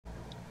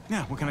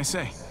Yeah, what can I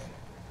say?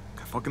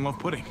 I fucking love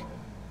pudding.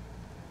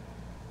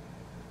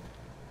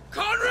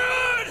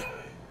 Conrad!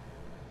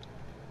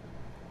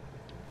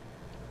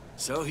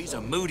 So he's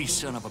a moody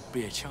son of a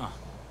bitch, huh?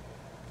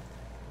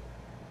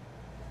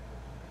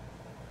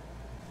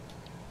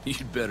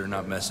 You'd better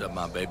not mess up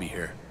my baby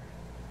here.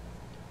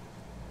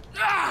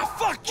 Ah,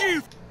 fuck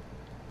you!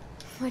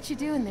 What you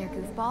doing there,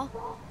 goofball?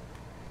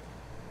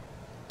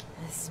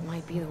 This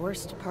might be the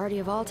worst party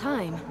of all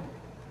time.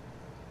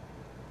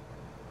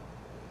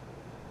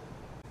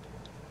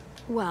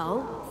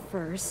 Well,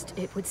 first,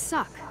 it would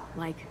suck.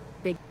 Like,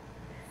 big...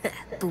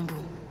 boom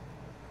boom.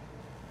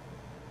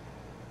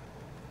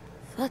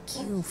 Fuck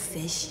you,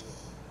 fish.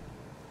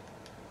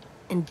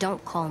 And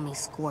don't call me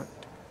Squirt.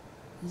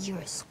 You're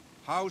a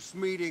House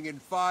meeting in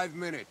 5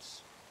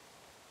 minutes.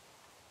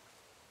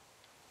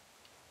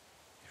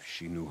 If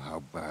she knew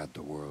how bad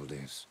the world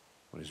is,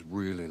 what it's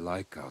really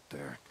like out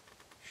there,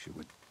 she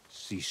would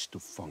cease to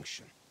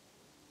function.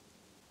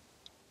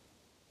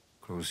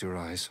 Close your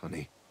eyes,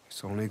 honey.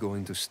 It's only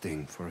going to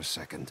sting for a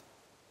second.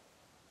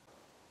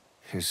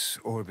 His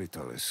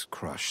orbital is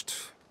crushed.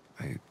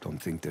 I don't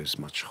think there's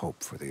much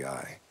hope for the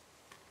eye.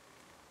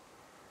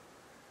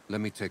 Let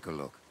me take a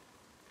look.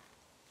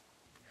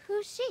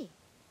 Who's she?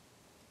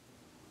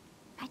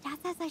 My dad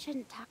says I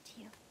shouldn't talk to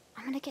you.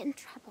 I'm gonna get in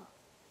trouble.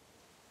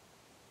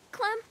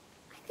 Clem,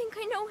 I think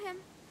I know him.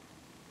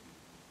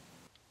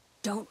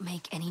 Don't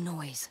make any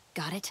noise,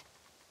 got it?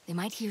 They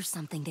might hear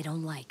something they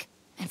don't like.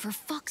 And for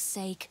fuck's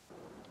sake...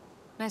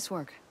 Nice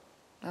work.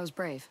 That was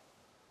brave.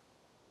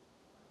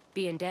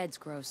 Being dead's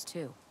gross,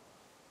 too.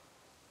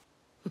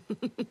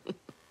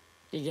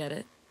 You get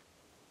it?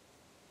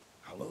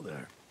 Hello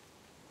there.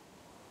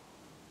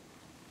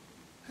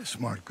 A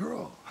smart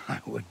girl.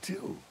 I would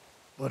too.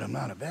 But I'm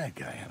not a bad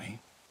guy, honey.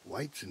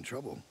 White's in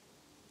trouble.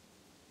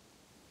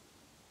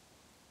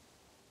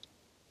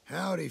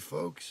 Howdy,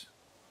 folks.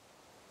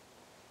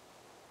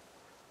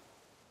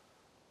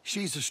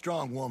 She's a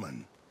strong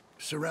woman,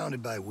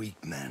 surrounded by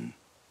weak men.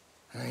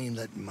 I ain't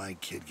letting my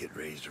kid get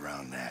raised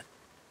around that.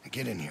 Now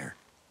get in here.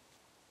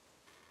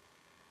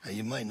 Now,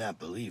 you might not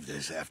believe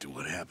this after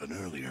what happened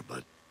earlier,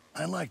 but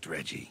I liked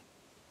Reggie.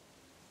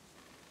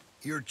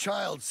 Your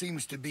child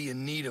seems to be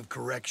in need of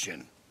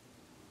correction.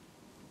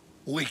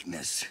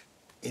 Weakness,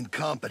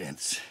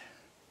 incompetence.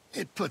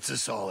 It puts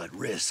us all at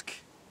risk,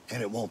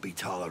 and it won't be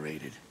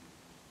tolerated.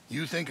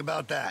 You think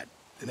about that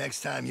the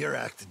next time you're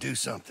asked to do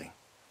something.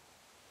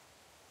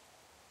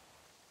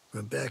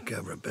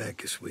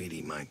 Rebecca,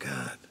 sweetie, my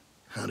God.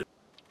 How did...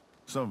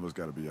 Some of us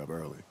gotta be up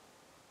early.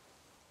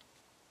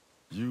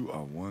 You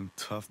are one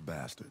tough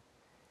bastard.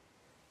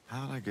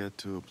 How'd I get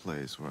to a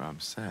place where I'm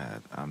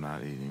sad I'm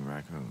not eating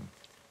raccoon?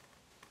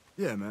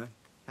 Yeah, man.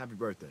 Happy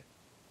birthday.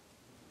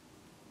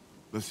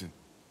 Listen,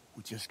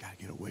 we just gotta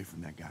get away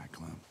from that guy,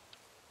 Clem.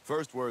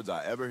 First words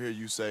I ever hear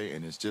you say,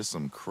 and it's just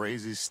some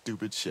crazy,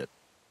 stupid shit.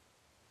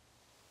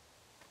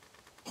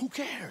 Who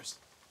cares?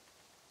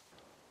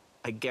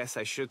 I guess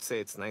I should say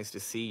it's nice to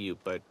see you,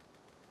 but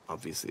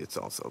obviously it's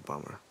also a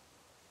bummer.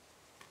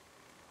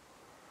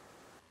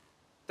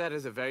 That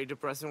is a very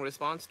depressing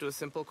response to a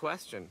simple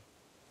question.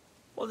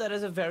 Well, that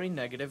is a very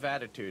negative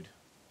attitude.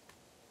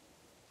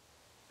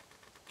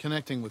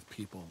 Connecting with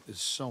people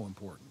is so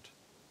important.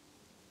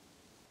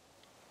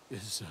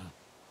 Is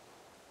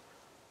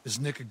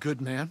Nick a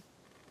good man?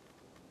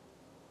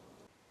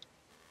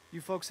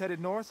 You folks headed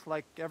north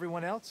like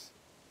everyone else?